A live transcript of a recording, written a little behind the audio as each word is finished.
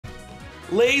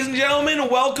Ladies and gentlemen,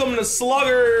 welcome to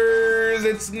Sluggers.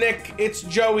 It's Nick, it's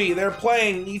Joey. They're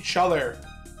playing each other.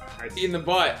 In the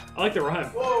butt. I like the rhyme.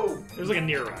 Whoa. It was like a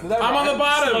near rhyme. I'm on the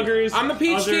bottom. Sluggers, I'm the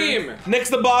peach other. team. Nick's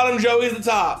the bottom, Joey's the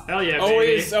top. Hell yeah,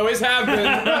 Always, baby. always have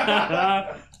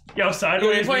been. Yo,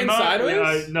 sideways. Are you playing Mimo?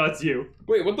 sideways? No, it's you.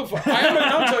 Wait, what the fuck? I have a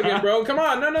nunchuck in, bro. Come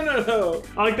on, no.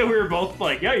 I like that we were both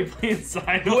like, yeah, you're playing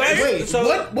sideways. Wait, Wait,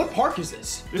 so- what park is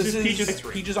this? This is Peach's Ice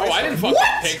Peach's Oh, Ice I didn't Cream.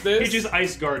 fucking pick this. Peach's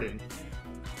Ice Garden.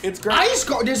 It's great. Ice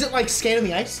guard? Does it like skate on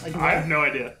the ice? Like, I have no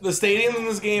idea. The stadiums in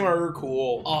this game are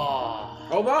cool. Oh.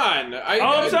 Hold on. Oh,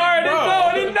 I'm sorry,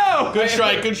 I didn't know. Good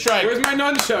strike, good strike. Where's my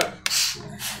nunchuck?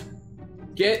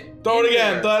 Get Throw it in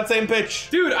again, there. throw that same pitch.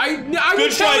 Dude, I Good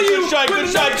will strike, tell good you strike, when good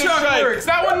the strike, good nunchuck strike. works.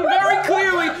 That one very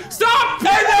clearly. Stop! And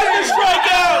then the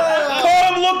strikeout!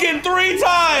 Caught him looking 3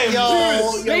 times!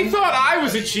 Yo, They thought I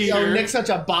was a cheater. yo, Nick's such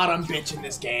a bottom bitch in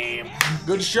this game.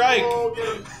 Good strike.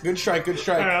 Good strike, good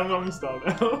strike. Alright, I'm gonna stop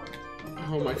now.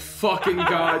 Oh my fucking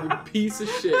god, you piece of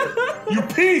shit. You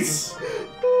piece!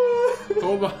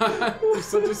 Hold on. You're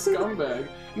such a scumbag.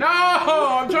 No!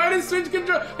 I'm trying to switch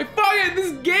control. Hey, fuck it,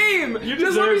 this game! You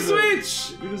Just let me deserve this.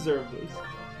 switch! You deserve this.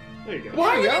 There you go.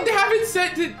 Why would There you you have it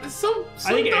set to so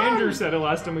I think dumb. Andrew said it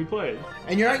last time we played.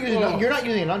 And you're not using Oh. you're not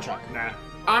using a nunchuck. Nah.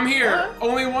 I'm here.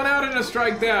 Only 1 out and a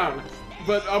strike down.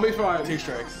 But I'll be fine. 2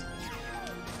 strikes.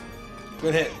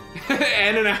 Good hit.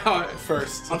 And an out.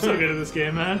 First. I'm so good at this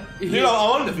game, man. Dude,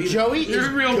 I'm undefeated. Joey You're is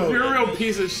a real, goated. you're a real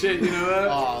piece of shit. You know that?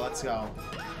 Oh, let's go.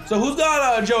 So who's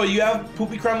got, Joey, you have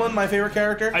Poopy Kremlin, my favorite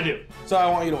character? I do. So I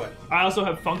want you to win. I also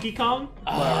have Funky Kong.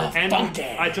 And Funky.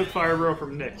 I took Fire Bro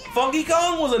from Nick. Funky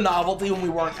Kong was a novelty when we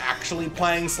weren't actually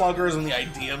playing Sluggers and the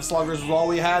idea of Sluggers was all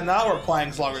we had. Now we're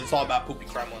playing Sluggers, it's all about Poopy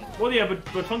Kremlin. Well, yeah, but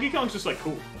Funky Kong's just like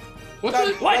cool. What That-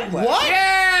 the? that- What?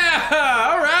 Yeah!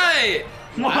 All right.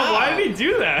 Why did he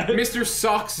do that? Mr.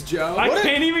 Sucks Joe. I What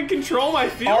can't even control my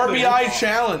feelings. RBI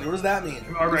challenge, what does that mean?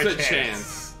 RBI It's a chance.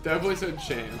 chance. Definitely said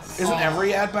chance. Isn't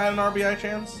every at-bat an RBI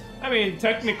chance? I mean,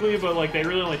 technically, but like they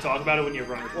really only talk about it when you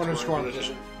run Runner scoring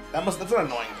position. That's an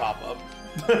annoying pop-up.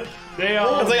 They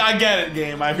It's like, I get it,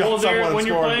 game. I've well, got someone when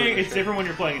you're scoring playing, position. it's different when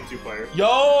you're playing in 2-player.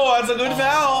 Yo, that's a good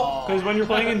foul. Because when you're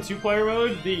playing in 2-player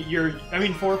mode,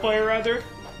 4-player rather,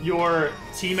 your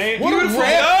teammate. What a Beautiful. rip.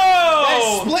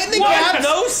 Yo! Split the What? gaps.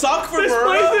 No suck for This Burrow?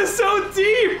 place is so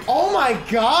deep. Oh my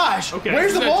gosh. Okay.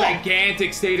 Where's This the is a ball?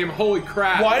 gigantic stadium. Holy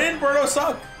crap. Why didn't Burrow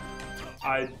suck?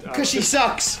 Because she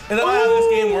sucks. Is that how this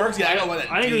game works? Yeah, I gotta let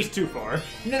it I think it was deep. too far.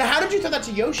 No, no, how did you throw that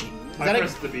to Yoshi? Is I that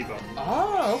pressed the B button.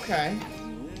 Oh, okay.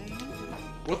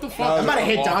 What the fuck? I might have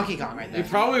hit Oh, Donkey Kong right You there.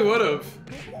 probably would have.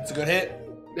 It's a good hit.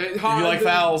 If If you like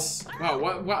fouls. Wow,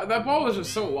 what? That ball was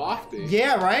just so lofty.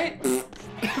 Yeah, right?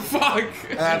 Fuck.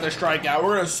 And after strikeout,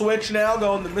 we're gonna switch now,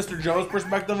 going to Mr. Joe's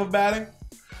perspective of batting.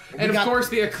 And of got- course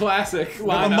the classic The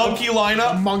lineup. monkey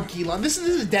lineup. Monkey line. This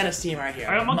is Dennis' team right here.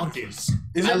 I got monkey Monkeys.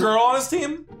 Is your girl on his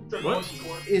team? What?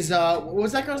 Is what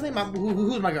was that girl's name?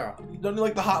 Who's my girl? Don't you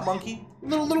like the hot monkey?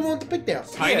 Little one with the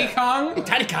pigtails. Tiny Yeah. Kong.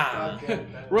 Tiny Kong.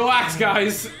 Relax,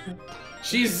 guys.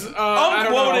 She's. I I'm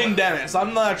don't quoting know. Dennis.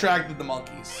 I'm not attracted to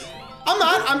monkeys. I'm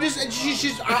not. I'm just.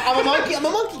 I'm a monkey. I'm a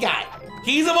monkey guy.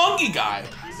 He's a monkey guy.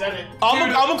 He said it.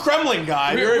 I'm a Kremlin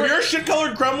guy. We're- If you're a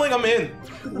shit-colored Kremlin, I'm in.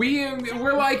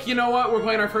 We're like, you know what? We're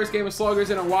playing our first game of Sluggers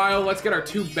in a while. Let's get our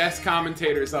 2 best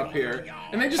commentators up here.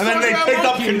 And they just And then talk they about picked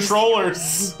up monkeys.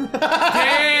 controllers.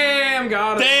 Damn,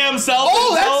 got it. Damn, self.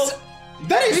 Oh,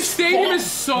 that is. This stadium is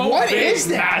so What big. is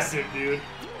that? Massive, dude.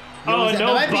 Oh, that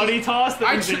no might be- buddy toss.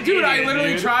 That was an Dude, I idiot,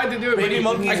 literally dude. tried to do it, Baby but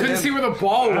monkeys I couldn't in. see where the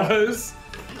ball was.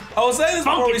 I was saying this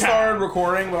before Funky we town. started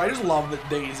recording, but I just love that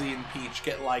Daisy and Peach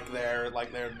get like their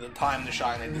the time to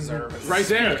shine they deserve. It's- Right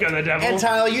there. Speak of the devil. And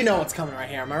Tyler, you know what's coming right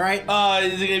here. Am I right?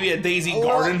 Is it gonna be a Daisy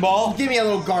garden ball? Give me a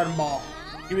little garden ball.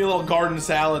 Give me a little garden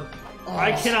salad. Oh.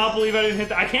 I cannot believe I didn't hit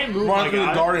that. I can't move. Run my through the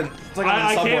guy. garden. It's like on the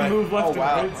I subway. can't move left Oh, and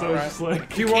wow. right, so Alright. it's just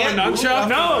like. Do you want a can't move nunchuck? left.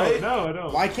 No, Right? no, I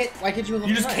don't. Why can't you?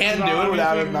 You just can't do No, it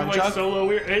without a I'm using, like, nunchuck. solo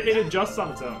weird. It adjusts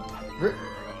on its own.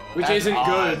 Which That's isn't odd.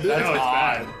 good. That's No, it's odd.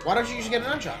 bad. Why don't you just get a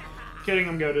nunchuck? Kidding,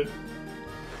 I'm goated.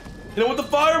 You know, with the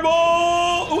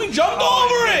fireball! Oh, he jumped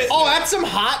over it! Oh, that's some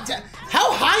hot.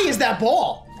 How high is that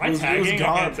ball? Am I It was tagging? I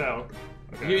gone. can't tell.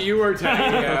 Okay. You were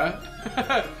tagging,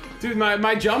 yeah. Dude,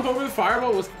 my jump over the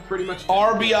fireball was pretty much.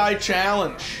 RBI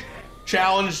challenge.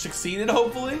 Challenge succeeded,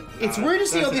 hopefully. It's weird to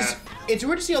see that's all these. It's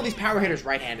weird to see all these power hitters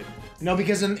right-handed. You know,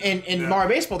 because in Mario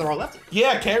Baseball they're all lefty.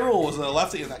 Yeah, K-Rool was a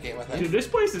lefty in that game, I think. Dude, this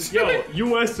place is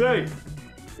USA.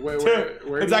 Where It's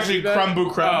did actually you see that? creme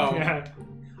bu creme. Oh. Yeah.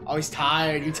 Oh, he's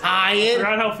tired. You I tired?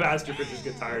 forgot how fast your pitchers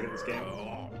get tired in this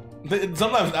game.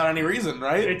 Sometimes without any reason,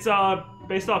 right? It's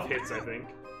based off hits, I think.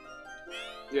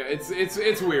 Yeah,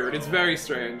 it's weird. It's very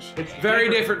strange. It's very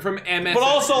different. different from MS. But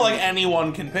also, like,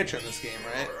 anyone can pitch in this game,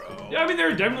 right? Yeah, I mean, there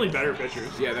are definitely better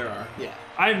pitchers. Yeah, there are. Yeah.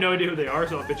 I have no idea who they are,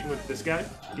 so I'm pitching with this guy.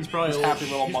 He's probably He's a happy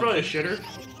little he's probably a monkey.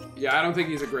 shitter. Yeah, I don't think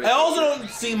he's a great. I also don't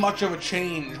see much of a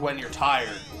change when you're tired.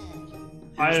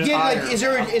 Yeah, like, Tired.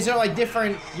 is there like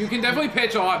different? You can definitely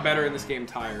pitch a lot better in this game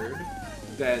tired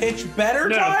than. Pitch better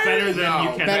No, tired? better than No,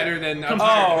 you can. better than.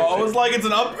 Oh, I was like, it's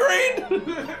an upgrade?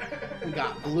 We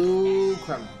got blue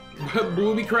creme.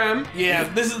 Booby creme. Yeah,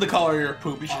 this is the color of your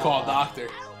poop. You should call a doctor.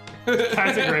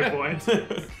 That's a great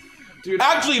point. Dude,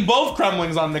 Actually, both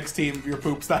Kremlings on Nick's team, if your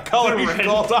poop's that color, you should Red.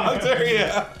 call a doctor,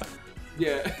 yeah.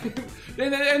 yeah.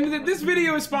 and this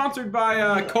video is sponsored by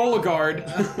Cologuard.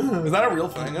 Is that a real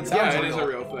thing? That sounds Yeah, it real. is a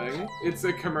real thing. It's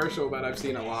a commercial that I've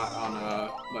seen a lot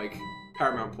on like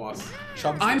Paramount Plus.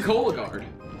 I'm Cologuard.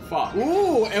 Fuck.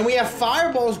 Ooh, and we have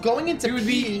fireballs going into Dude,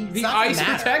 P. the ice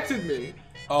protected me.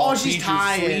 Oh, she's Peach is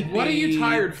tired. sleepy. What are you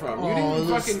tired from? You Oh, didn't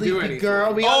little fucking do sleepy anything.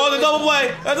 girl. We Oh, got- the double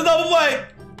play! That's a double play!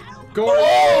 Gorgeous,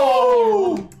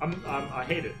 Oh! I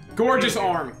hate it. gorgeous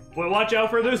arm. Boy, watch out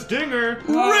for this dinger.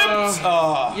 Ripped!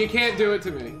 Oh. You can't do it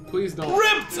to me. Please don't.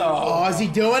 Ripped! Oh, Oh. is he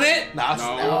doing it? Nah, No.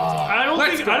 I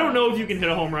don't know if you can hit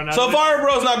a home run out So of Fire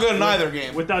Bro's not good in either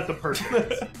game. without the person.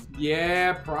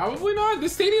 Yeah, probably not.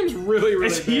 This stadium's really, really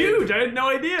It's big. huge. I had no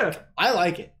idea. I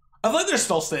like it. I feel like there's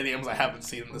still stadiums I haven't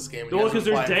seen in this game. You Well, guys because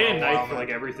been there's playing day a and while night for now. like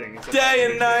everything. It's Day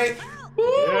and night.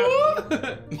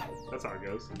 Yeah. That's how it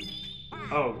goes.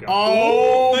 Oh god.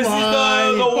 Oh This my.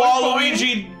 is the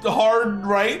Waluigi hard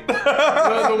right. the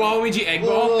Waluigi egg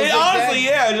ball. It, honestly,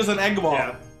 yeah, just an egg ball.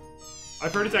 Yeah.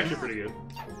 I've heard it's actually pretty good.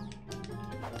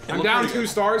 I'm down 2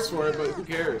 stars for it, but who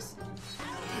cares?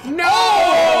 No!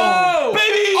 Oh,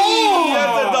 baby! Oh!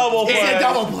 That's a double play. It's a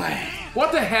double play.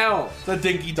 What the hell? The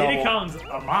dinky Diddy double. Collins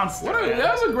a monster. What? man.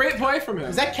 That was a great play from him.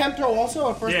 Is that Kemto also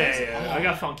at first Yeah, base? yeah. I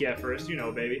got funky at first, you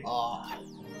know, baby. Oh.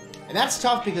 And that's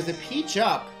tough because the Peach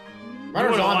up. You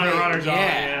Runners would've on, wanted baby. runners on,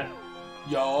 Yeah. yeah.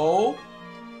 Yo.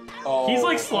 Oh. He's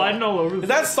like sliding all over the Is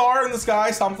that place. star in the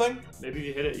sky something? Maybe if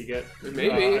you hit it, you get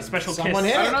Maybe. a special Someone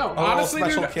kiss. hit I don't know. A little Honestly,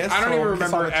 dude, special kiss, I don't a even little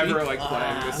kiss remember on the ever cheek. like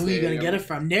playing this. Who are you gonna stadium. get it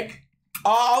from, Nick?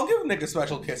 I'll give Nick a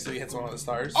special kiss if he hits one of the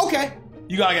stars. Okay.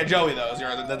 You gotta get Joey those.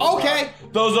 Okay.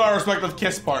 Those are our respective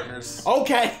kiss partners.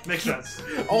 Okay. Makes sense.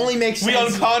 Only makes We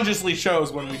sense. unconsciously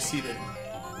chose when we seated.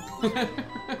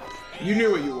 You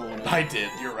knew what you wanted. I did.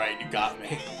 You're right. You got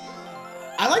me.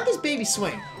 I like this baby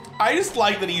swing. I just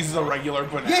like that he uses a regular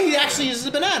banana. Yeah, he actually uses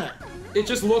a banana. It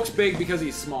just looks big because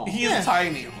he's small. He's Yeah.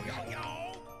 tiny.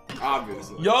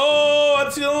 Obviously. Yo,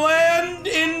 it's gonna land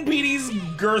in Petey's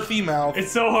girthy mouth.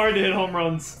 It's so hard to hit home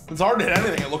runs. It's hard to hit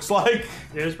anything, it looks like.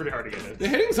 Yeah, it's pretty hard to get it. The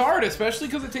hitting's hard, especially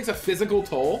because it takes a physical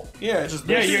toll. Yeah, it's just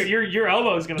Yeah, this. your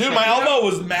elbow is gonna. Dude, start my to- elbow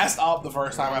was messed up the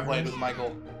first time I played with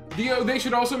Michael. They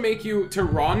should also make you, to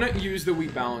run, use the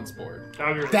Wii balance board. That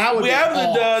would be- That would We be have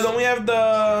the awesome. don't we have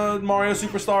the Mario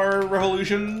Superstar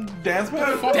Revolution dance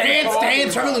pad? Fuck you Dance, talking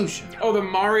Dance about? Revolution. Oh, the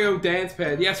Mario dance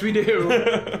pad. Yes, we do.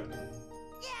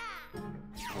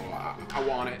 Oh, I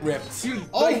want it. Ripped. Dude,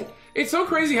 Oh. like, it's so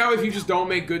crazy how if you just don't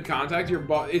make good contact, your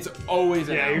ball, it's always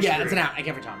an Yeah, out. you're Yeah, screwed. it's an out like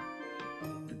every time.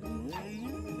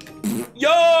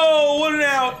 Yo, what an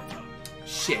out!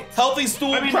 Shit. Healthy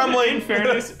stool I mean, Kremlin. in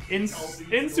fairness, in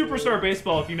Superstar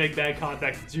Baseball, if you make bad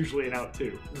contact, it's usually an out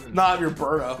too. Not your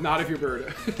Birdo. Not if you're Birdo.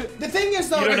 The thing is,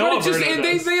 though, You don't know But what it's just, Birdo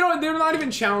they does. don't, they're not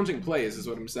even challenging plays, is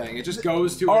what I'm saying. It just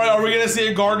goes to. All right, are we gonna see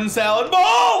a garden salad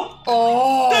ball?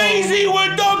 oh, Daisy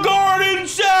with the garden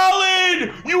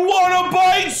salad. You want a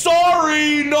bite?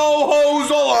 Sorry, no hose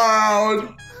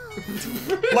allowed.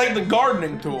 Like the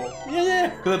gardening tool, yeah.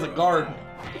 because it's a garden.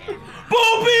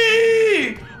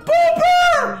 Boopy!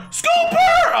 Booper!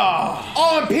 Scooper! Oh.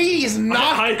 Oh, and Petey's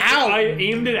knocked out. I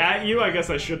aimed it at you. I guess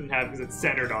I shouldn't have because it's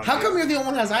centered on. How come you're the only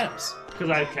one that has items? Because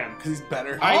I can. Because he's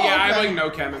better. I have okay. like no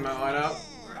chem in my lineup.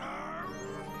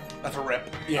 That's a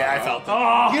rip. Yeah, I felt it.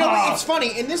 Oh, You know, it's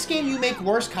funny. In this game, you make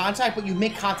worse contact, but you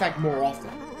make contact more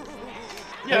often.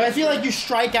 yeah. Like, I feel like you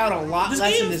strike out a lot This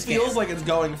less game in this feels game. like it's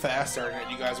going faster,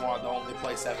 and you guys want to only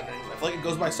play 7 innings. I feel like it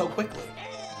goes by so quickly.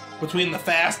 Between the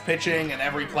fast pitching and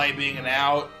every play being an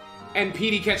out. And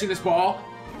Petey catching this ball.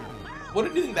 What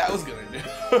did you think that was gonna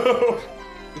do?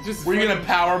 It just Were you gonna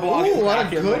power block it Ooh, what a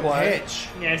back in the good play? pitch.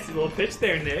 Nasty little pitch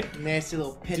there, Nick. Nasty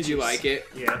little pitch. Did you like it?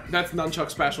 Yeah. That's nunchuck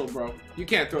special, bro. You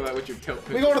can't throw that with your tilt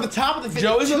pitch. We go to the top of the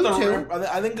field. Joey's at the 2-2. rip.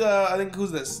 I think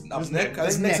who's this? No, Who's Nick. Nick? I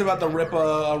It's think Nick's Nick. about to rip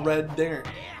a red dinger.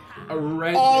 A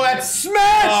red. Oh, that's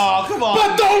smash! Oh, come on.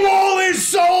 But the wall is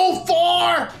so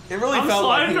far! It really I'm felt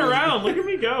like sliding he was- around. Look at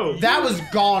me go. That was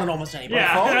gone at almost any point.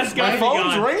 Yeah, My that's phone's, gotta my be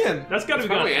phone's gone. ringing. That's got to be It's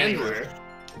gone probably anywhere.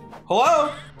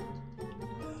 Hello?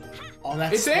 Oh,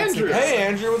 that's It's Andrew. Hey,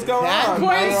 Andrew, what's going That- on?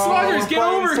 Playing Sluggers, get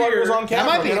playing over Sluggers here. on That camera,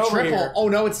 might be get a over triple. here. Oh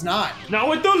no, it's not. Not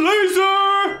with the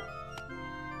laser!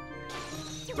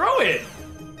 Throw it!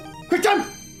 Quick time!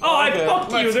 Oh, Okay, fuck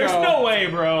you. let's There's go. no way,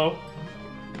 bro.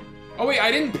 Oh wait,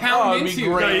 I didn't Oh, pound it'd be into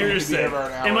you. great. No, you're Maybe just saying. ever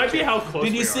an hour It might or be two. how close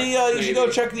Did you we see? are. You should go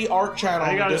check the art channel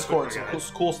I on got the it. Discord. I got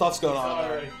it. Cool stuff's going on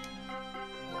there.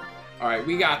 All right,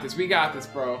 we got this. We got this,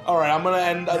 bro. All right, I'm gonna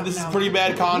end. This is pretty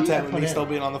bad content with me still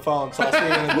being on the phone, so I'll see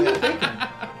you in a bit.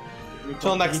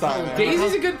 Until next time, man.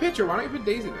 Daisy's a good pitcher. Why don't you put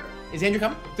Daisy there? Is Andrew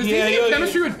coming? Does Yeah, Daisy have he-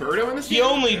 chemistry with Birdo in this He game?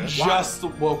 only just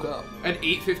woke up. At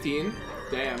 8:15?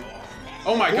 Damn.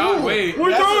 Oh my god, Ooh. wait. We're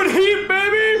That's throwing a- heat,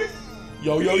 baby!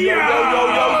 Yo, yo, yo, Yeah! yo, yo,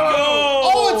 yo, yo!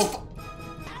 Oh,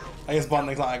 it's. I guess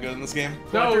buttoning's not that good in this game.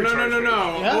 No, Water no, no, no, charge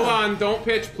no. Yeah. Hold on, don't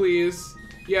pitch, please.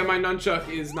 Yeah, my nunchuck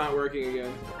is not working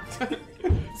again.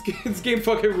 This game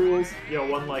fucking rules. Yo,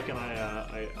 one like and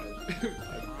I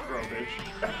throw a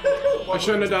bitch. I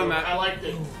shouldn't have done that. I liked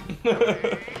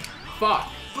it. Fuck.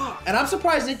 And I'm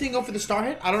surprised Nick didn't go for the star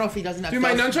hit. I don't know if he doesn't have. Dude,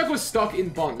 my nunchuck was stuck in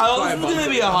bunt. I That's why was bumped gonna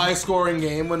it. be a high-scoring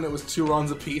game when it was 2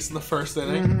 runs apiece in the first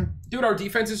inning. Dude, our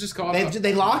defense is just caught up.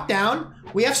 They locked down.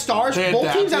 We have stars. They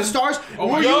Both teams adapted. have stars. Oh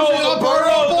We're my Yo, using the a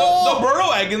Birdo ball. the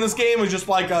Birdo egg in this game is just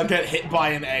like get hit by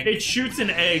an egg It shoots an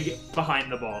egg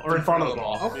behind the ball, or in front of the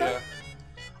ball. Okay. Yeah.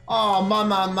 Oh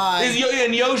my.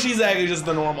 And Yoshi's egg is just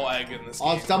the normal egg in this game.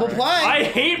 Oh, it's double right? play. I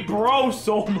hate Bro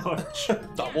so much.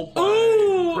 Double play.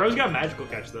 Ooh! Bro's got magical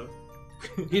catch, though.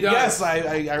 He does. Yes,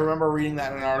 I remember reading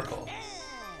that in an article.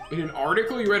 In an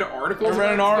article? You read an article? I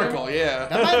read an about this article, yeah.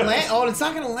 That might land. Oh, it's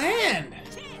not gonna land.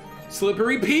 game?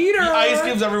 Slippery Peter! Ice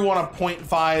gives everyone a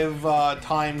 0.5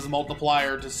 times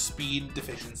multiplier to speed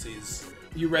deficiencies.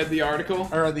 You read the article?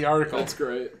 I read the article. That's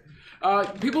great.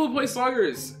 People who play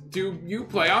Sluggers, do you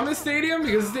play on this stadium?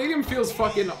 Because the stadium feels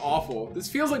fucking awful. This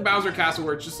feels like Bowser Castle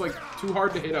where it's just like too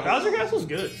hard to hit a home Bowser run. Castle's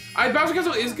good. Bowser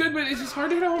Castle is good, but it's just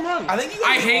hard to hit a home run. I think you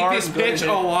I guys hate are this good pitch at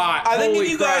a it. lot. I think Holy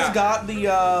if you crap. guys got the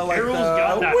like Everyone's the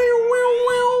got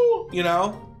that. you know,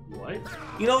 What?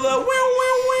 you know the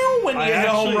when you I hit a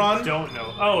home actually run. don't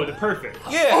know. Oh, the perfect.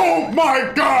 Yeah. Oh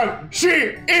my god! She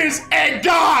is a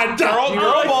god! Girl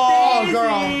Oh, ball.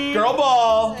 Daisy. Girl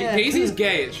ball. Yeah. Daisy's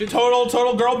gay. It should Total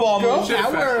girl ball Girl move.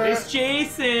 power. It's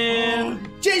Jason.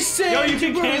 Jason. Yo, you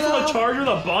can cancel a charge with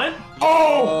a bunt?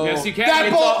 Oh! Yes, you can. That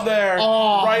It's ball- up there,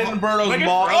 Oh. right in Birdo's Like a-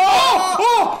 ball.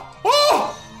 Oh!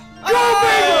 Oh! Go,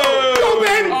 baby! Go,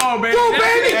 baby! Oh, baby. Go, That's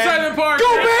baby! the excitement part.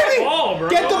 Go, man. baby! Ball, bro.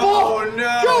 Get the ball. Oh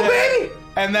no! Go, baby.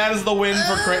 And that is the win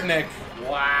for Crit Nick. That's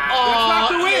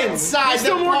not the win. Inside There's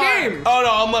still the more park. game. Oh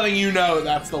no, I'm letting you know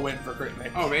that's the win for Crit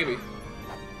Nick. Oh, maybe.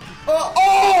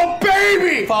 Oh,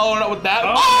 baby! Following up with that. Oh,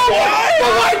 the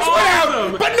lights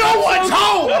Awesome. went out, but no one's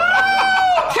home!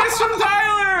 Kiss from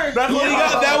Tyler. That's what he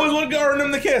got. That was what earned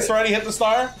him the kiss, right? He hit the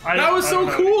star. That was so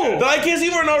cool. Did I kiss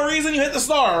you for no reason? You hit the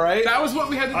star, right? That was what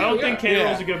we had to do. I don't yeah. think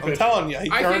Campbell's a good I'm pitcher. telling you, he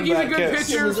I earned think he's a that good kiss.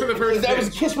 pitcher for the first That was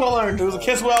a pitch. kiss well earned. It was a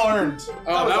kiss well earned.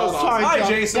 Oh, that was awesome. Sorry, Hi, Joe.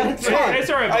 Jason. Gotta hit the star. It's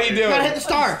alright. How you buddy. doing? Gotta hit the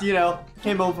star. You know,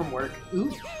 came home from work.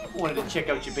 Ooh. Wanted to check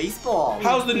out your baseball.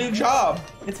 How's the new job?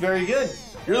 It's very good.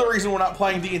 You're the reason we're not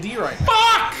playing D&D right now.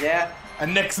 Fuck! Yeah.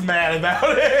 And Nick's mad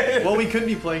about it. Well, we could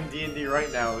be playing D&D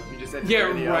right now if you just ended Yeah,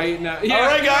 the video. right now. Yeah. All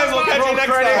right, guys, we'll catch you next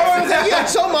Oh, time. thank you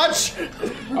so much.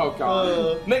 Oh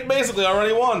god. Nick basically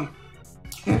already won.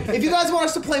 If you guys want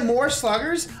us to play more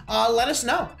Sluggers, let us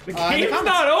know. The in game's comments.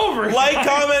 not over. Like,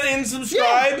 comment, and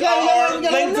subscribe. Yeah, Or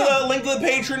yeah, link to the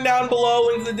Patreon down below.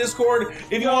 Link to the Discord.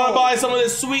 If you want to buy some of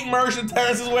this sweet merch that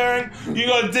Terrence is wearing, you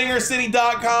go to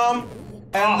dingercity.com.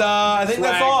 And I think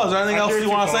that's swag. all. Is there anything else you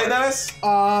want to say, Dennis?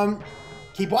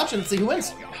 Keep watching and see who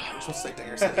wins. We're supposed to say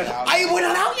Dinger City now. We're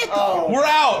not out yet, though. We're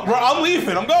out. I'm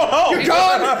leaving. I'm going home. You're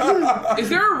gone. Is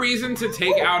there a reason to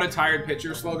take out a tired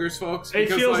pitcher, Sluggers, folks? It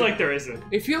feels like there isn't.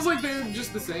 It feels like they're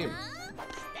just the same.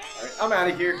 Alright, I'm out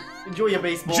of here. Enjoy your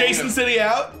baseball. Jason City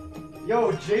out.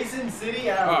 Yo, Jason City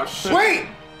Oh out. shit. Wait.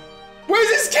 Where's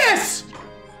his kiss?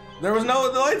 There was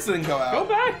no, the lights didn't go Go out.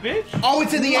 back, bitch. Oh,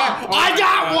 it's in the air. I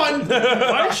got one.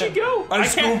 Why'd she go? I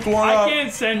can't. scooped one up. I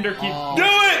can't send or keep. Oh. Do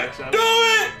it! Do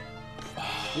it!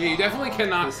 Yeah, you definitely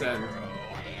cannot send.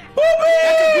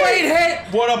 Poopy! Great hit.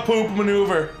 What a poop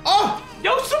maneuver. Oh.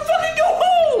 Yo, so fucking go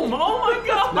home! Oh my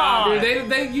god! Nah,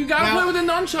 dude, you gotta Now- play with a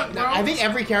nunchuck, bro. I think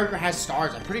every character has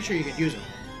stars. I'm pretty sure you can use them.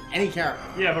 Any character.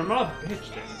 Yeah, but I'm not a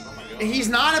bitch, Dennis. Oh my god. He's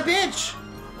not a bitch.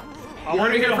 I You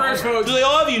want heard to it get here first, home. folks. Do they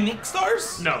all have unique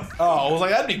stars? No, Oh, I was like,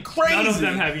 that'd be crazy. none of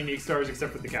them have unique stars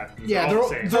except for the captain. Yeah, they're all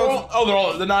they're the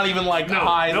same. They're not even like No,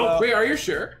 high. nope. Wait, are you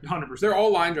sure? 100%. They're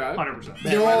all line drive. 100%.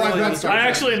 They're all like really red need stars. I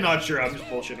actually am not sure. I'm just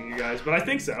bullshitting you guys, but I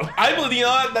think so. I believe, you know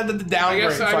what? That's the I downgrade,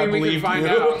 guess so I mean we believe can find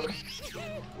you. out.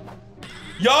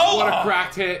 Yo! What a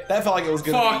cracked hit. That felt like it was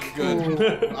gonna be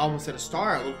good. I almost hit a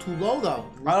star. A little too low though.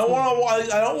 I don't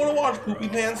want to watch Poopy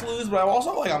Pants lose, but I'm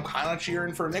also like I'm kind of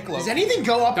cheering for Nick. Does anything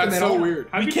go up That's the middle? so weird.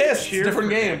 We kissed. Different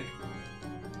game.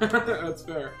 That's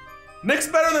fair. Nick's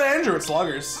better than Andrew at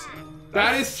Sluggers.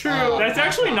 That is true. That's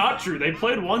actually not true. They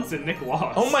played once and Nick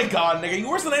lost. Oh my god, Nick, are you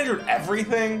worse than Andrew at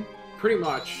everything? Pretty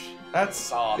much. That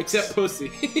sucks. Except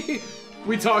pussy.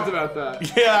 We talked about that.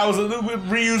 Yeah, that was a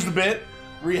reused a bit.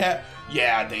 Rehab.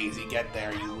 Yeah, Daisy, get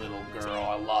there, you little girl.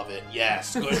 I love it.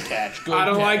 Yes, good catch. Good I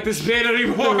don't catch. like this bit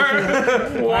anymore.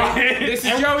 Why? This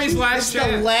is Joey's last The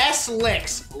chance. last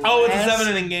licks. Oh, it's a Last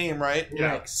 7-inning game, right?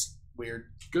 Yeah. licks. Weird.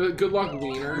 Good luck,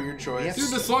 Wiener. Weird choice. Yes. Dude,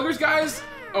 the Sluggers guys.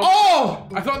 Oh!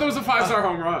 I thought that was a 5-star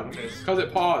home run because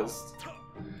it paused.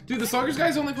 Dude, the Sluggers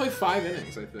guys only play 5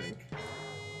 innings, I think.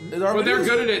 But they're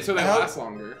good at it, so they last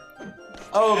longer.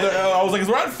 Oh, I was like,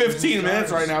 we're at 15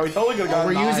 minutes right now. We totally could have gotten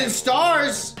We're 9. using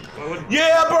stars.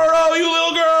 Yeah, Burrow, you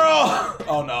little girl!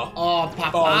 Oh no. Oh,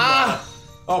 Papa. Oh,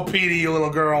 no. Oh, Petey, you little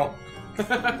girl. Oh.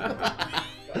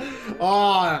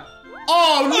 Oh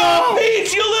Oh, no!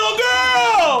 Peach, you little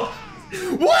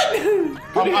girl!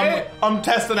 What? I'm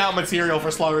testing out material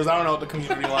for Sluggers. I don't know what the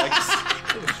community likes.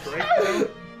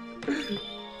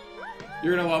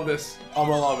 You're gonna love this. I'm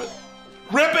gonna love it.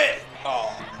 Rip it!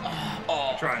 Oh.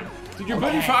 Oh. Try it. Dude, you're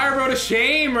putting Firebro to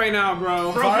shame right now,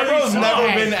 bro. Firebro's never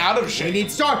been out of We shape.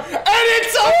 need star. And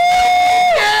it's a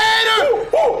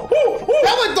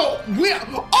that was the weird.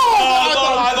 Oh, I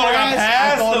thought I got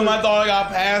past him. I I thought I got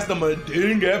past him, but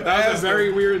didn't get That past was a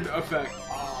very weird effect.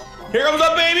 Here comes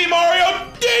the baby Mario.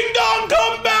 Ding dong,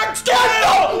 come back.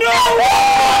 Stop.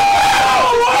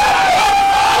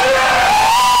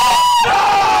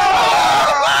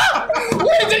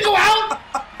 Where did it go out?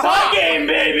 Tie game,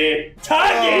 baby!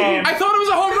 Tie game! I thought it was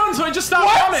a home run, so I just stopped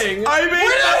running.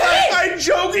 I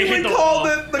jokingly hit the called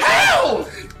wall. it the Ow! No,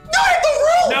 hit the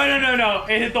roof! No.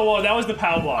 It hit the wall. That was the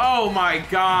POW block. Oh my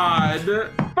god.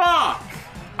 Fuck.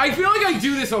 I feel like I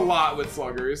do this a lot with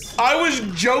Sluggers. I was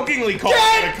jokingly calling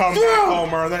Get it a comeback through!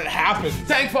 homer, and then it happened.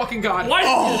 Thank fucking god. What?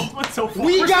 Oh. What's so funny?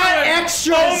 We got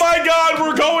still- extras. Oh my god,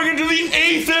 we're going into the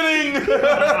 8th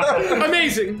inning!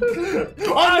 Amazing.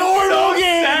 A normal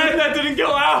game. Sad that didn't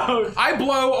go out. I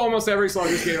blow almost every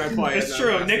Sluggers game I play. It's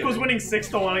true. Nick was winning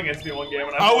 6-1 against me one game,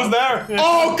 and I was there.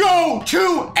 Oh, go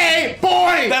to a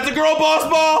boy. That's a girl boss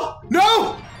ball!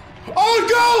 No.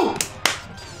 Oh, go.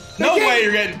 No Again. way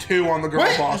you're getting 2 on the girl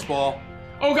What? boss ball.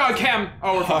 Oh god, Chem.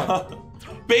 Oh, we're fine.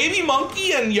 Baby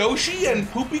Monkey and Yoshi and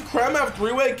Poopy Creme have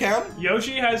 3-way chem?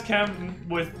 Yoshi has chem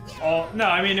with all. No,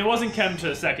 I mean it wasn't chem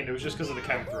to second. It was just because of the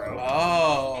chem throw.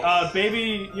 Oh.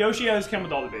 Baby Yoshi has chem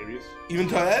with all the babies. Even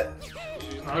Toadette?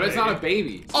 But it's not a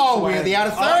baby. Oh, we're the out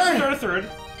of third. Third.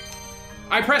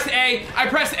 I pressed A. I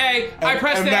pressed A. I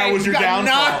pressed and A. that was your got downfall.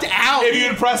 knocked out. If you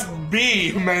had pressed B,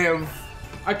 you may have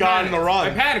I gotten panicked. the run. I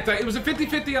panicked. It was a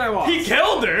 50-50 and I lost. He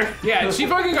killed her. Yeah, she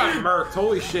fucking got murked.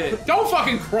 Holy shit. Don't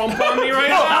fucking crump on me right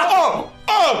now. Oh!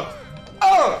 Oh!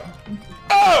 Oh!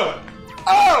 Oh!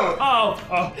 Oh!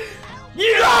 Oh.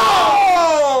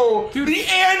 No! Dude. The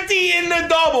ante in the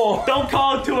double! Don't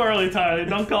call it too early, Tyler.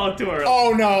 Don't call it too early.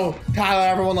 Oh no, Tyler!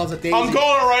 Everyone loves a Daisy. I'm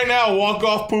calling it right now,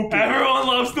 walk-off Poopy. Everyone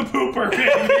loves the pooper,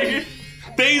 baby.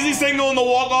 Daisy single in the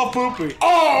walk-off Poopy.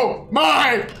 Oh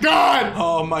my God!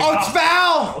 Oh my Oh, it's god.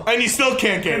 foul! And you still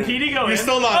can't get Can it. Petey go You're in?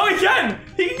 still not. Oh, he can!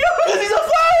 He can go! Because he's a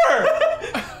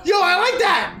flower! Yo, I like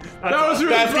that. That was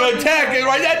really That's good tech.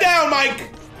 Write that down, Mike.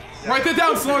 Write that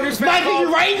down, Sluggers. Mike, are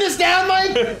you writing this down,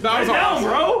 Mike? That Right was now, awesome.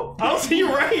 bro. I don't see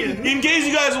you writing. In case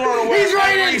you guys weren't aware, He's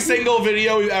writing. every single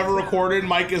video we've ever recorded,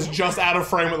 Mike is just out of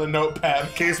frame with a notepad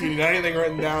in case we need anything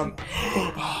written down.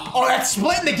 Oh, that's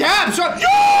splitting the gap. So,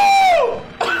 Yo!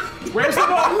 Where's the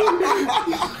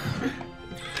ball?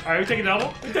 Alright, we take a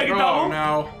double. We take a Oh double.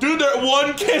 no. Dude, they're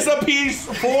 1 kiss apiece,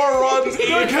 4 runs each.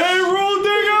 K-Roll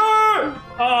digger!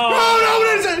 Oh, no,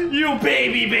 what is it? you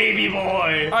baby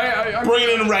boy. I'm,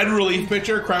 Bringing in red relief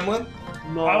pitcher, Kremlin.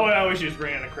 I wish you was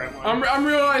bringing a Kremlin. I'm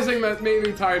realizing that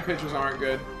maybe tired pitchers aren't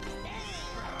good.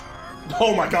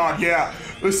 Oh my god, yeah.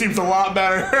 This seems a lot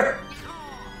better.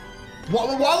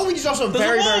 Waluigi's also Does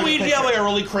very, very Waluigi good have pitcher. like a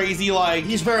really crazy, like...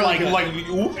 He's very like, good. like,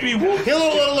 whoopie whoop. He a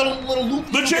little loop.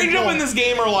 The change-up in this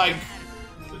game are like...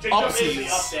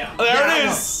 Upsies. There Yeah, it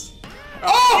I is.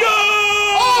 Oh! Yo!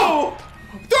 Oh!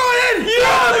 Throw it in!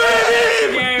 Yeah,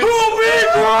 baby! Yeah. Poopy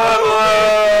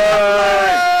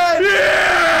Kremlin!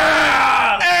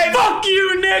 Yeah! And Fuck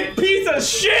you, Nick, piece of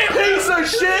shit! piece of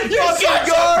shit, You fucking such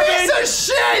garbage! a piece of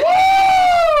shit!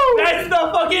 Woo! That's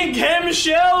the fucking Kim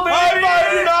shell, baby! High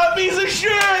five, you're not a piece of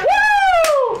shit!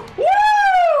 Woo!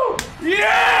 Woo!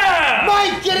 Yeah!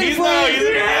 Mike, get in He's front not, of he's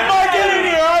you. Mike, get in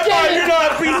here! High five, you're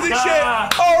not a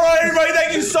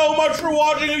much for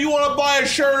watching. If you want to buy a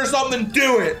shirt or something,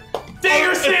 do it.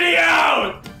 Digger City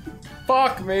out!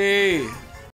 Fuck me.